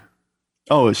back there.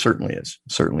 Oh, it certainly is.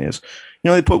 Certainly is.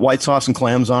 They put white sauce and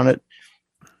clams on it,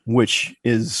 which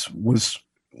is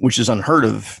unheard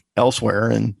of elsewhere.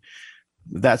 And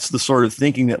that's the sort of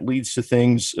thinking that leads to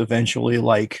things eventually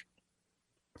like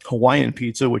Hawaiian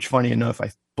pizza, which, funny enough,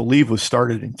 I believe was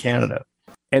started in Canada.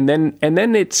 And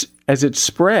then it's as it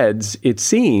spreads, it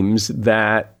seems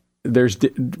that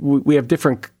we have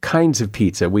different kinds of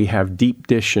pizza. We have deep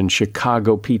dish and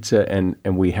Chicago pizza, and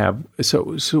we have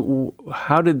so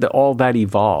how did all that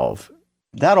evolve?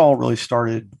 That all really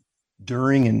started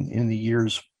during and in the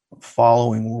years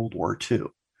following World War II.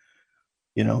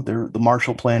 The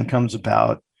Marshall Plan comes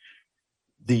about.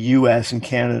 The U.S. and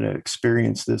Canada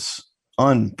experienced this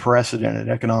unprecedented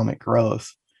economic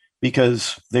growth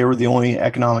because they were the only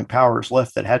economic powers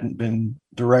left that hadn't been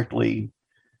directly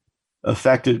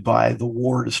affected by the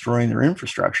war destroying their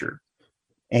infrastructure.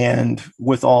 And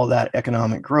with all that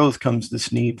economic growth comes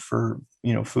this need for,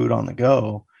 food on the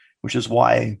go, which is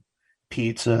why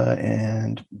pizza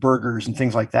and burgers and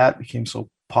things like that became so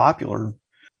popular.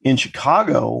 In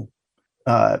Chicago,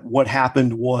 what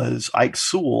happened was Ike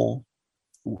Sewell,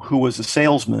 who was a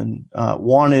salesman,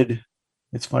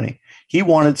 it's funny, he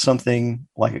wanted something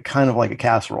like a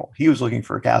casserole. He was looking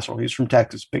for a casserole. He was from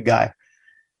Texas, big guy.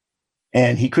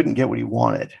 And he couldn't get what he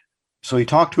wanted. So he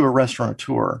talked to a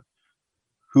restaurateur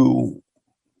who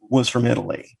was from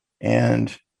Italy.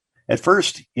 And at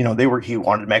first, he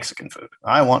wanted Mexican food.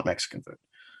 I want Mexican food.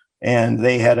 And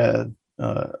they had an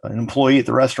employee at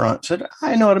the restaurant said,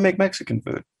 I know how to make Mexican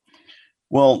food.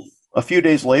 Well, a few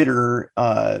days later,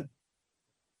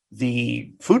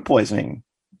 the food poisoning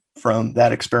from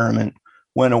that experiment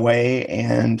went away.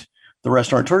 And the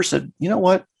restaurateur said, you know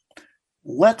what?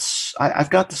 I've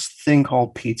got this thing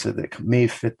called pizza that may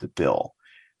fit the bill.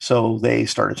 So they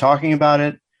started talking about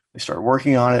it. They started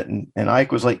working on it. And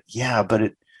Ike was like, yeah, but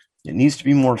it needs to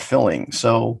be more filling.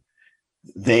 So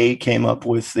they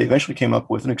eventually came up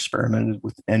with an experiment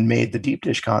and made the deep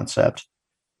dish concept.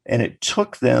 And it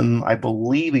took them, I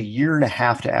believe, 1.5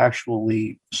 years to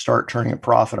actually start turning a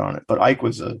profit on it. But Ike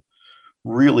was a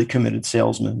really committed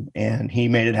salesman and he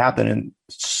made it happen. And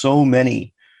so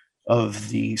many of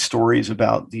the stories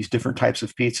about these different types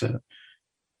of pizza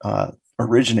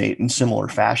originate in similar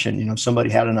fashion. Somebody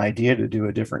had an idea to do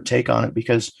a different take on it,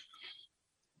 because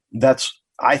that's,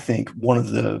 I think, one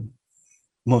of the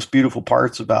most beautiful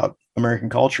parts about American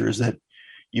culture is that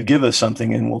you give us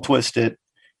something and we'll twist it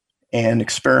and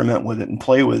experiment with it and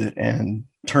play with it and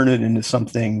turn it into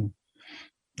something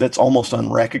that's almost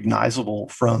unrecognizable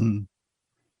from,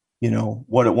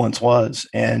 what it once was,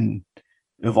 and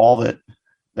evolve it.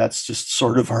 That's just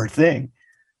sort of our thing.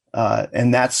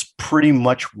 And that's pretty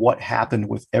much what happened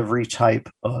with every type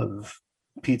of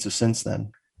pizza since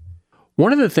then.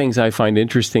 One of the things I find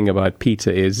interesting about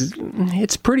pizza is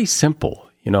it's pretty simple.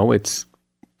 It's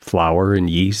flour and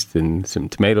yeast and some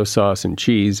tomato sauce and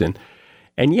cheese.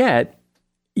 And yet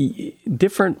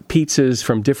different pizzas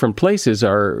from different places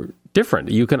are different.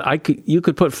 You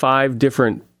could put 5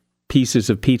 different pieces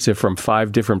of pizza from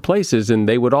 5 different places and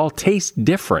they would all taste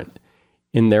different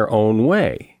in their own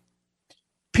way.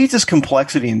 Pizza's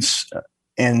complexity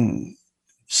and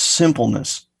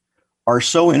simpleness are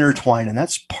so intertwined, and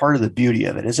that's part of the beauty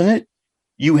of it, isn't it?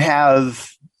 You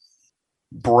have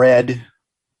bread,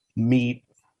 meat,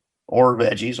 or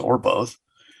veggies, or both,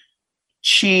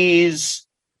 cheese,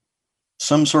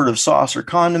 some sort of sauce or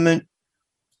condiment.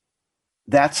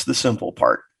 That's the simple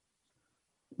part.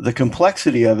 The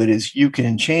complexity of it is you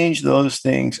can change those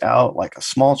things out like a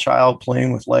small child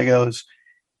playing with Legos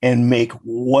and make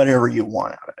whatever you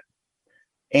want out of it.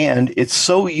 And it's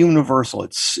so universal.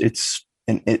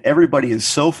 Everybody is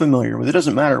so familiar with it. It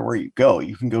doesn't matter where you go.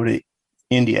 You can go to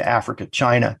India, Africa,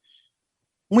 China.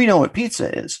 We know what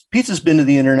pizza is. Pizza's been to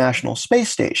the International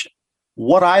Space Station.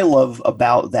 What I love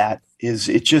about that is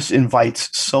it just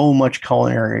invites so much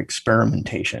culinary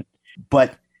experimentation.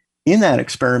 But in that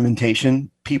experimentation,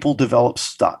 people develop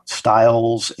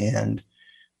styles, and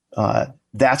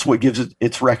that's what gives it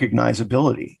its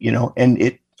recognizability, and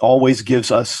it always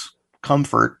gives us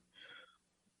comfort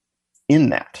in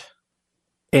that.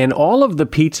 And all of the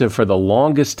pizza for the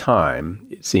longest time,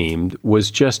 it seemed,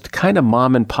 was just kind of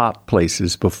mom and pop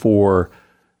places before,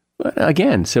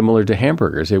 again, similar to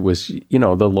hamburgers. It was,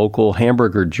 the local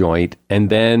hamburger joint, and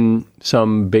then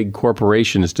some big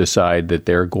corporations decide that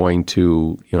they're going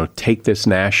to, take this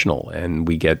national, and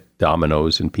we get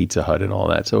Domino's and Pizza Hut and all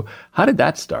that. So how did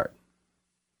that start?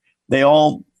 They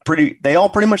all pretty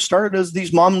much started as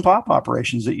these mom and pop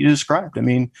operations that you described. I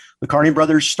mean, the Carney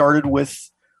brothers started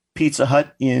with Pizza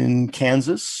Hut in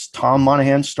Kansas. Tom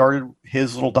Monahan started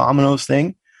his little Domino's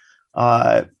thing,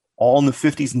 all in the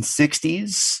 50s and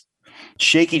 60s.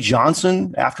 Shaky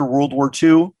Johnson, after World War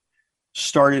II,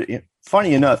 started.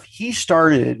 Funny enough, he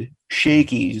started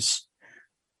Shakey's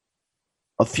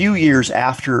a few years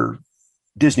after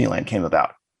Disneyland came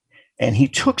about, and he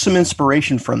took some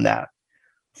inspiration from that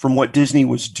from what Disney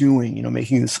was doing,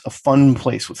 making this a fun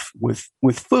place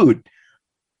with food.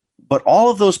 But all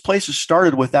of those places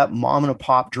started with that mom and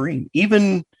pop dream.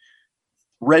 Even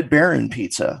Red Baron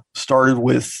Pizza started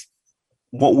with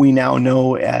what we now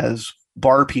know as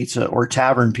bar pizza or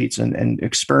tavern pizza, and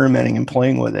experimenting and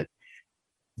playing with it.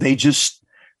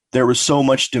 There was so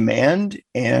much demand,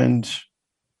 and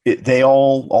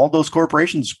all those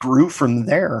corporations grew from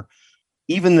there.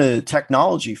 Even the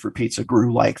technology for pizza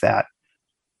grew like that.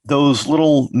 Those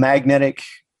little magnetic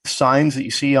signs that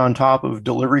you see on top of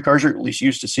delivery cars, or at least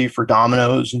used to see for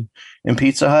Domino's and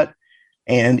Pizza Hut,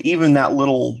 and even that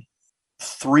little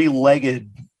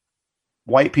 3-legged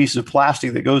white piece of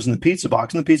plastic that goes in the pizza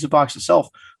box, and the pizza box itself,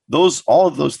 all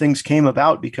of those things came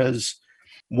about because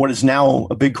what is now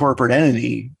a big corporate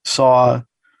entity saw,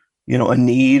 a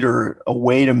need or a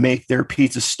way to make their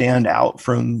pizza stand out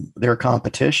from their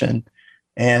competition.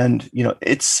 And,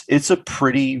 it's a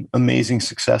pretty amazing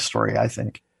success story, I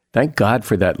think. Thank God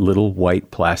for that little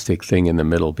white plastic thing in the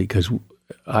middle, because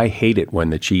I hate it when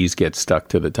the cheese gets stuck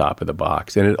to the top of the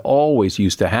box. And it always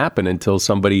used to happen until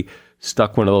somebody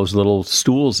stuck one of those little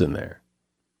stools in there.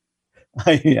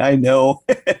 I know.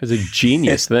 It was a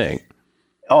genius thing.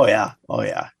 Oh, yeah. Oh,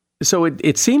 yeah. So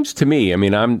it seems to me,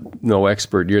 I'm no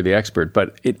expert, you're the expert,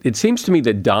 but it seems to me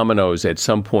that Domino's at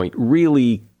some point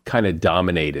really kind of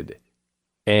dominated.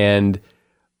 And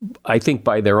I think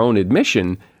by their own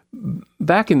admission,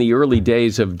 back in the early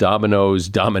days of Domino's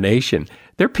domination,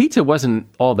 their pizza wasn't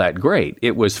all that great.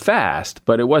 It was fast,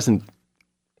 but it wasn't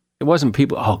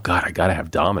people, oh God, I got to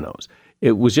have Domino's.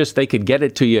 It was just they could get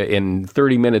it to you in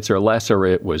 30 minutes or less, or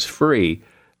it was free.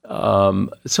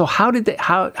 So how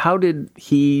did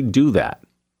he do that?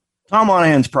 Tom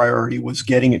Monahan's priority was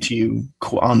getting it to you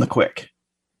on the quick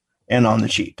and on the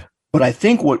cheap. But I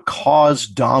think what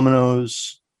caused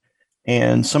Domino's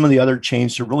and some of the other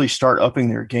chains to really start upping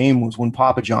their game was when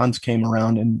Papa John's came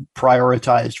around and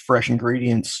prioritized fresh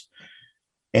ingredients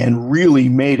and really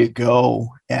made it go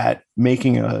at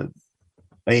making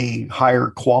a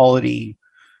higher quality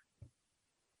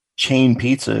chain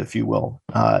pizza, if you will.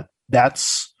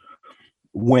 That's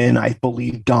when I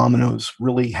believe Domino's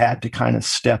really had to kind of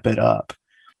step it up.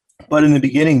 But in the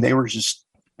beginning, they were just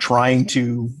trying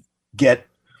to get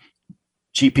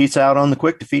cheap pizza out on the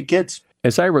quick to feed kids.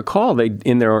 As I recall,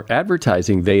 in their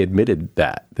advertising, they admitted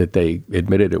that they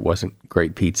admitted it wasn't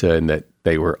great pizza and that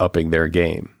they were upping their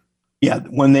game. Yeah,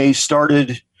 when they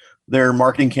started their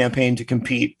marketing campaign to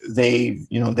compete, they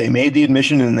made the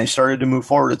admission and they started to move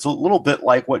forward. It's a little bit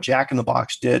like what Jack in the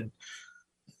Box did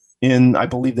in, I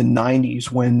believe, the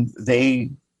 90s when they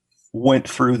went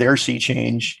through their sea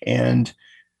change and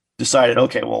decided,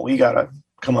 okay, well, we got to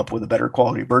come up with a better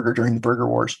quality burger during the burger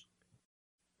wars.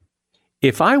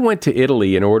 If I went to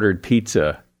Italy and ordered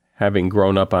pizza, having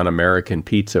grown up on American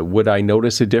pizza, would I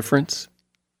notice a difference?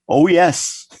 Oh,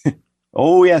 yes.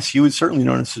 Oh, yes, you would certainly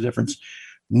notice a difference.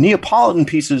 Neapolitan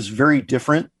pizza is very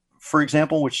different, for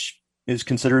example, which is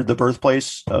considered the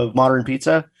birthplace of modern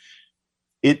pizza.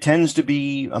 It tends to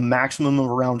be a maximum of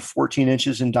around 14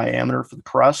 inches in diameter for the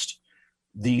crust.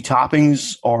 The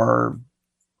toppings are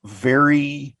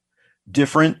very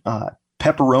different.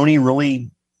 Pepperoni really,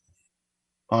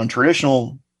 on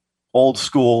traditional old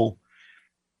school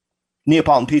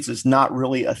Neapolitan pizza, is not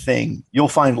really a thing. You'll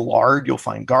find lard, you'll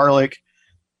find garlic,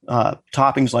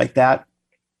 toppings like that.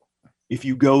 If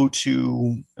you go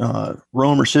to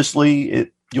Rome or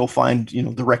Sicily, you'll find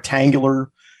the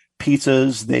rectangular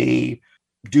pizzas. They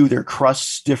do their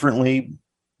crusts differently.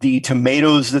 The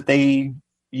tomatoes that they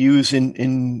use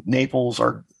in Naples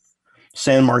are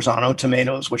San Marzano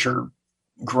tomatoes, which are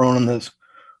grown on the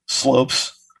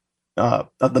slopes of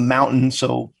the mountain.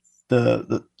 So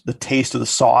the taste of the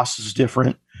sauce is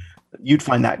different. You'd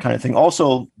find that kind of thing.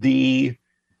 Also, the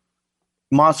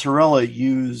mozzarella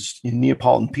used in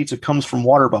Neapolitan pizza comes from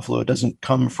water buffalo. It doesn't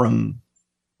come from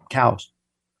cows,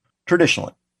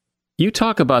 traditionally. You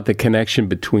talk about the connection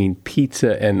between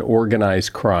pizza and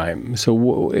organized crime.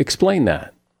 So explain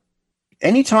that.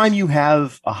 Anytime you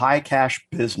have a high cash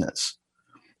business,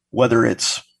 whether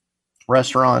it's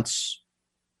restaurants,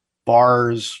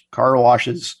 bars, car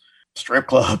washes, strip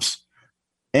clubs,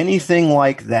 anything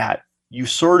like that, you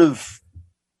sort of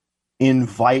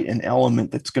invite an element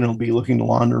that's going to be looking to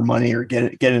launder money or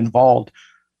get involved.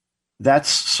 That's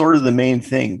sort of the main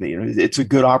thing. It's a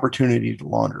good opportunity to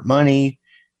launder money.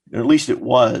 At least it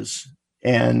was.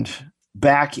 And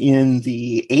back in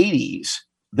the 80s,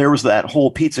 there was that whole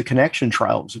Pizza Connection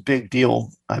trial. It was a big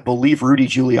deal. I believe Rudy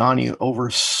Giuliani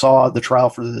oversaw the trial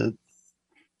for the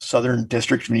Southern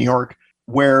District of New York,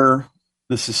 where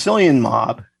the Sicilian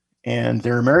mob and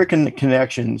their American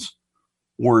connections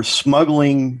were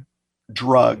smuggling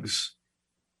drugs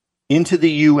into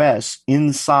the US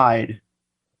inside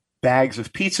bags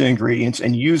of pizza ingredients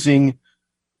and using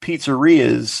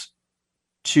pizzerias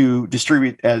to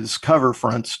distribute as cover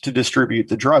fronts to distribute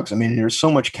the drugs. I mean, there's so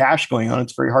much cash going on,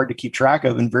 it's very hard to keep track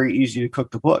of and very easy to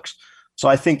cook the books. So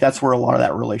I think that's where a lot of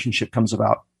that relationship comes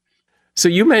about. So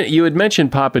you had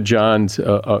mentioned Papa John's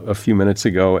a few minutes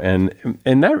ago, and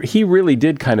that he really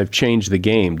did kind of change the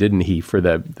game, didn't he, for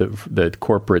the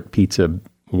corporate pizza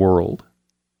world?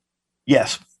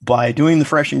 Yes, by doing the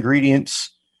fresh ingredients.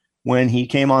 When he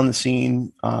came on the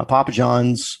scene, Papa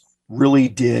John's really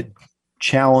did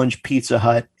challenge Pizza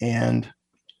Hut and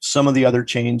some of the other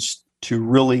chains to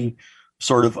really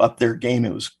sort of up their game.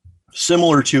 It was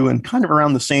similar to and kind of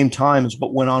around the same time as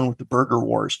what went on with the burger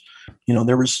wars. You know,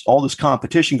 there was all this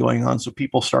competition going on, so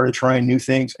people started trying new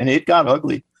things, and it got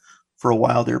ugly for a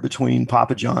while there between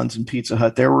Papa John's and Pizza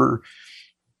Hut. There were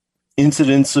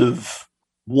incidents of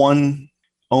one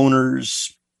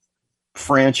owner's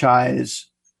franchise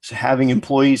having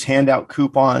employees hand out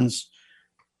coupons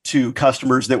to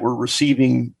customers that were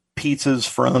receiving pizzas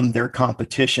from their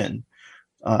competition,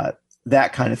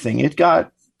 that kind of thing. It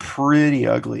got pretty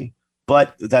ugly,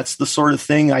 but that's the sort of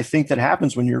thing I think that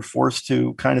happens when you're forced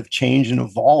to kind of change and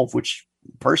evolve, which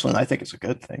personally I think is a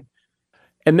good thing.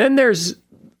 And then there's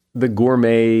the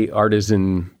gourmet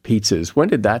artisan pizzas. When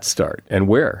did that start and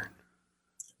where?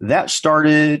 That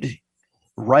started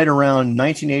right around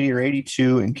 1980 or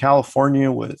 82 in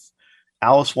California with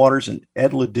Alice Waters and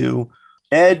Ed Ledoux.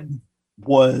 Ed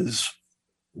was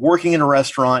working in a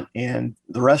restaurant, and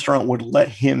the restaurant would let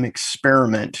him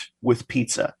experiment with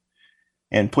pizza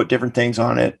and put different things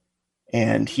on it.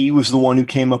 And he was the one who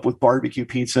came up with barbecue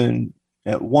pizza. And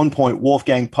at one point,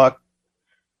 Wolfgang Puck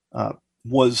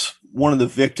was one of the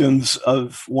victims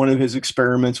of one of his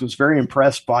experiments, was very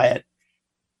impressed by it.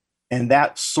 And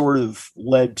that sort of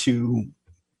led to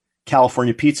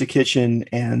California Pizza Kitchen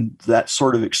and that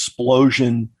sort of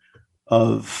explosion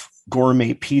of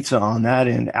gourmet pizza on that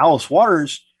end. Alice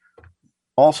Waters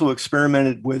also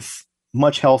experimented with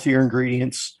much healthier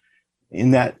ingredients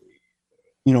in that,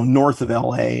 you know, north of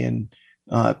LA, and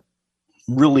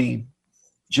really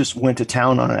just went to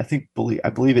town on it. I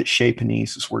believe it's Chez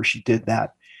Panisse is where she did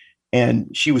that.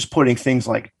 And she was putting things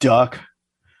like duck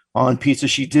on pizza.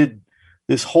 She did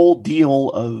this whole deal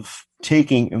of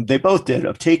taking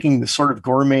the sort of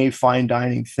gourmet fine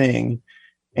dining thing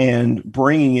and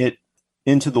bringing it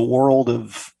into the world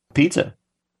of pizza.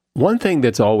 One thing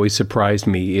that's always surprised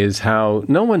me is how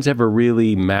no one's ever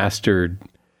really mastered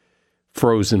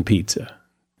frozen pizza.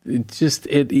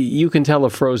 You can tell a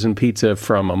frozen pizza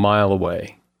from a mile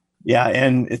away. Yeah,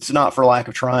 and it's not for lack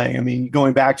of trying. I mean,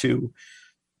 going back to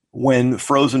when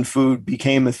frozen food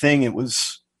became a thing,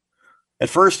 at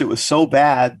first it was so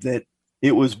bad that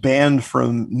it was banned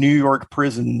from New York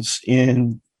prisons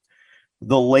in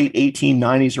the late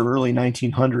 1890s or early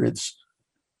 1900s.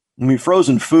 I mean,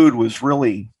 frozen food was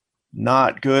really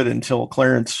not good until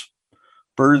Clarence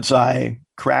Birdseye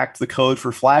cracked the code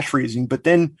for flash freezing. But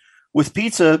then with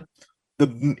pizza,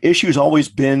 the issue's always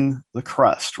been the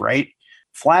crust, right?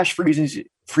 Flash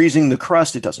freezing the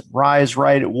crust, it doesn't rise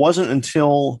right. It wasn't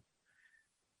until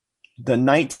the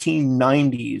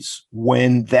 1990s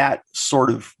when that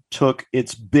sort of took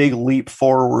its big leap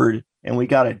forward, and we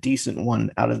got a decent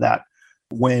one out of that.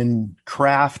 When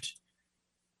Kraft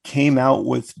came out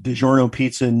with DiGiorno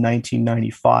pizza in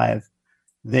 1995,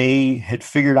 they had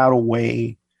figured out a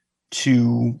way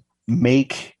to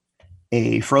make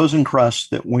a frozen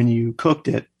crust that when you cooked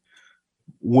it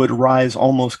would rise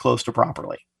almost close to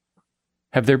properly.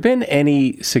 Have there been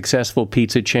any successful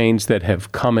pizza chains that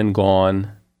have come and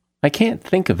gone? I can't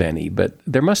think of any, but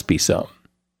there must be some.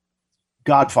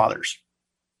 Godfather's.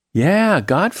 Yeah,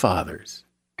 Godfather's.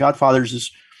 Godfather's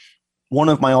is one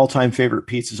of my all-time favorite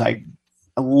pizzas. I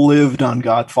lived on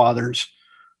Godfather's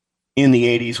in the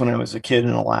 80s when I was a kid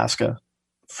in Alaska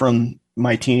from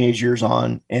my teenage years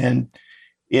on. And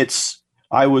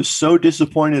I was so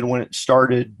disappointed when it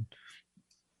started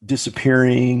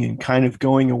disappearing and kind of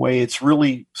going away. It's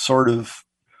really sort of,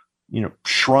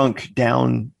 shrunk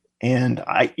down, and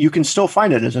you can still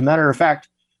find it. As a matter of fact,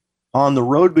 on the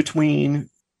road between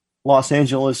Los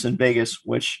Angeles and Vegas,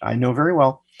 which I know very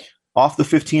well, off the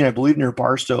 15, I believe near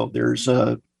Barstow, there's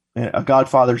a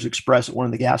Godfather's Express at one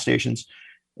of the gas stations.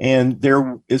 And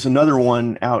there is another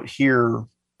one out here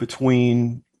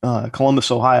between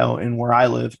Columbus, Ohio, and where I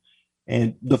live.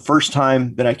 And the first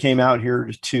time that I came out here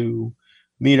to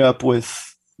meet up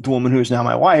with the woman who is now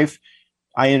my wife,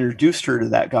 I introduced her to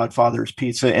that Godfather's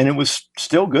pizza, and it was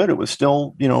still good. It was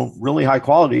still, really high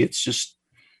quality. It's just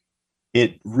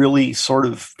it really sort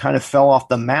of kind of fell off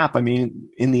the map. I mean,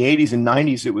 in the 80s and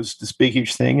 90s, it was this big,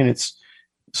 huge thing, and it's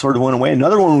sort of went away.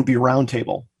 Another one would be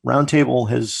Roundtable. Roundtable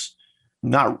has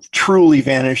not truly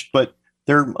vanished, but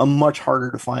they're much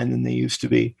harder to find than they used to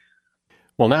be.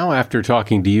 Well, now after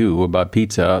talking to you about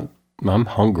pizza, I'm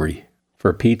hungry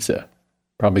for pizza.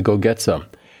 Probably go get some.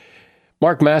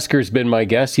 Mark Masker's been my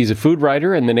guest. He's a food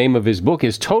writer, and the name of his book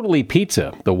is Totally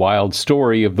Pizza, the wild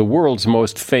story of the world's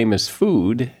most famous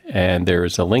food. And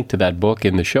there's a link to that book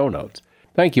in the show notes.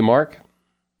 Thank you, Mark.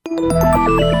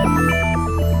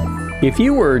 If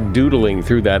you were doodling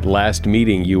through that last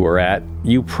meeting you were at,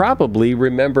 you probably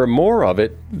remember more of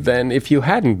it than if you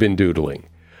hadn't been doodling.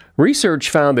 Research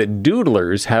found that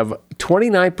doodlers have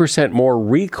 29% more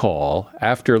recall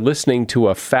after listening to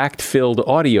a fact-filled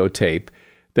audio tape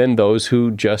than those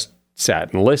who just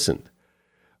sat and listened.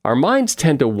 Our minds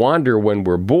tend to wander when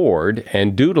we're bored,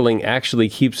 and doodling actually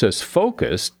keeps us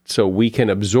focused so we can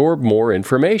absorb more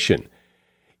information.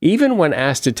 Even when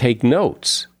asked to take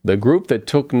notes, the group that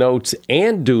took notes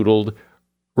and doodled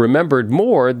remembered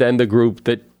more than the group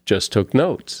that just took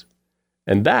notes.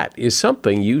 And that is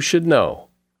something you should know.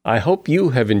 I hope you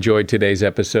have enjoyed today's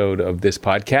episode of this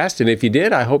podcast, and if you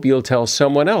did, I hope you'll tell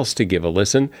someone else to give a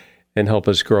listen and help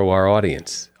us grow our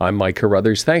audience. I'm Mike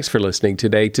Carruthers. Thanks for listening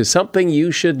today to Something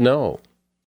You Should Know.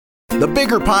 The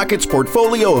Bigger Pockets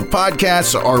portfolio of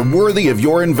podcasts are worthy of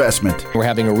your investment. We're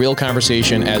having a real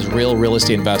conversation as real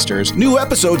estate investors. New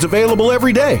episodes available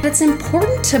every day. It's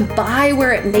important to buy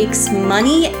where it makes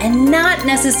money and not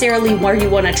necessarily where you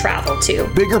want to travel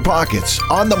to. Bigger Pockets,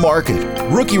 On the Market,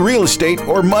 Rookie Real Estate,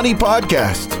 or Money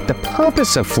Podcast. The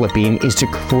purpose of flipping is to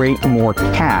create more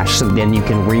cash so then you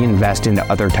can reinvest into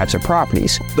other types of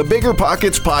properties. The Bigger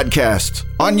Pockets Podcast,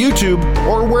 on YouTube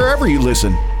or wherever you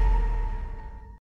listen.